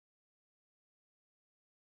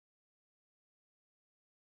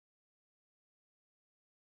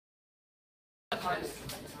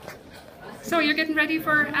So you're getting ready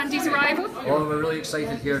for Andy's arrival? Well, we're really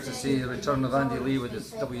excited here to see the return of Andy Lee with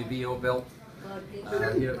his WBO belt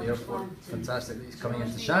here at the airport. Fantastic that he's coming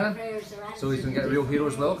into Shannon, so he's going to get a real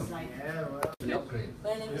hero's welcome. The upgrade.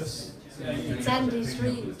 Well, it's Andy's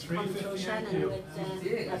dream to come through Shannon with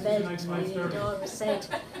a belt. He'd always said,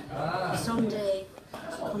 someday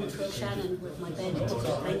come through Shannon with my belt.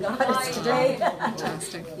 Thank God it's today.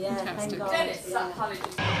 Fantastic. Yeah, Fantastic. thank God.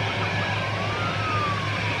 Yeah.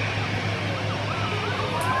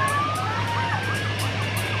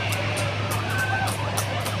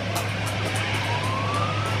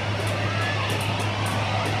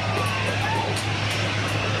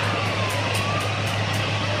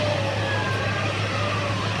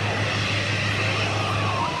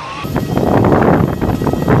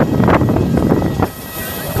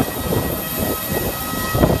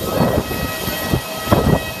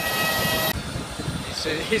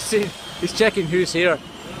 He's checking who's here.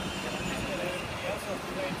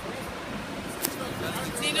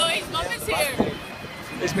 Do you know his mum is here?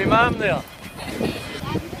 Is my mum there?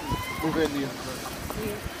 Move in here.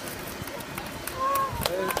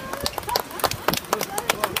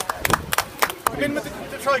 Come in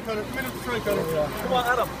with the tricolour, come in with the tricolour. Come on,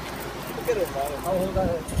 Adam. Get it, Adam. I'll hold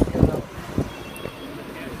that.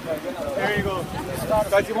 There you go.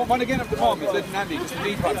 Guys, you won't want to get up the bomb, it's letting Andy, just the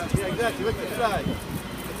lead one. Yeah, exactly, with the flag.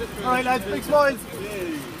 Alright lads, big smiles.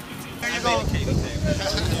 There you go.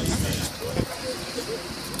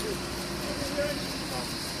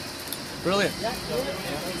 Brilliant.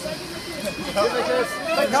 Come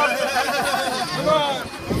on.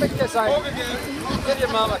 Take this out. Give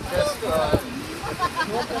your mum a kiss.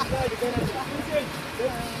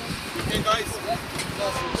 Hey guys.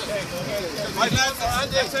 Right lads,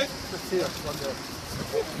 Andy.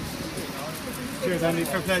 Cheers Andy,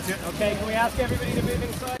 fair play to you. Okay, can we ask everybody to move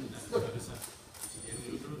inside?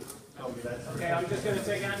 Okay, I'm just going to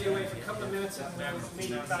take Andy away for a couple of minutes and we'll meet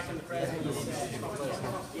you back in the presence.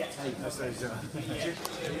 Yeah.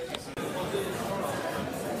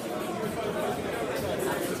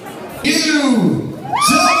 You